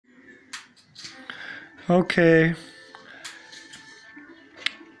Okay,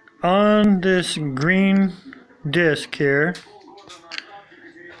 on this green disc here,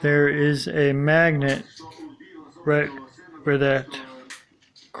 there is a magnet right where that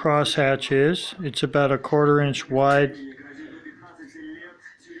crosshatch is. It's about a 1/4 inch wide,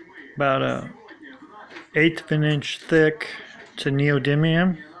 about a 1/8 of an inch thick. It's a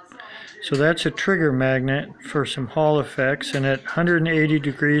neodymium. So that's a trigger magnet for some Hall effects, and at 180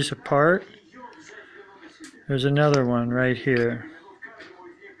 degrees apart, there's another one right here,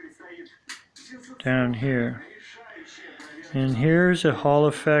 down here. And here's a Hall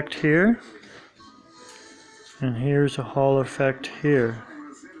effect here, and here's a Hall effect here.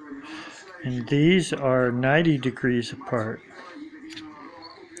 And these are 90 degrees apart.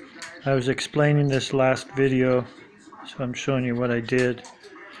 I was explaining this last video, so I'm showing you what I did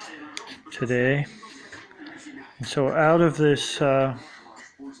today. And so out of this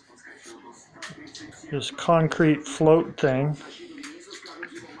this concrete float thing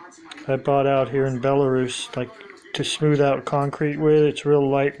I bought out here in Belarus, like to smooth out concrete with. It's real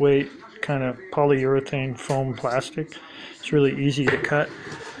lightweight, kind of polyurethane foam plastic. It's really easy to cut.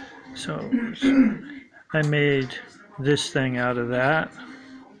 So I made this thing out of that.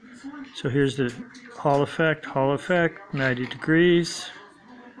 So here's the Hall effect, 90 degrees.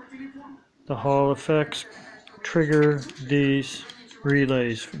 The Hall effects trigger these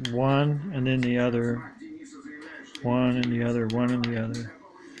relays, one and then the other, one and the other, one and the other.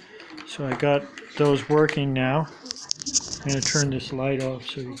 So I got those working now. I'm going to turn this light off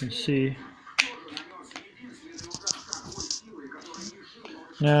so you can see.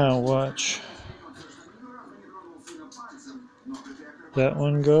 Now watch. That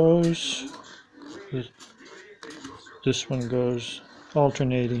one goes, this one goes,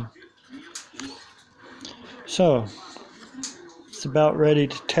 alternating. So it's about ready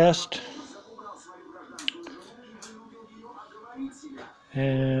to test,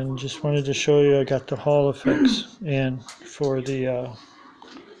 and just wanted to show you I got the Hall effects in for the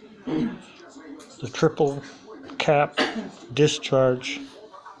triple cap discharge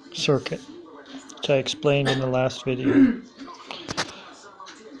circuit, which I explained in the last video.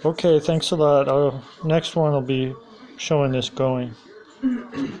 Okay, thanks a lot. Next one will be showing this going.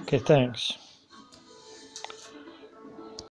 Okay, thanks.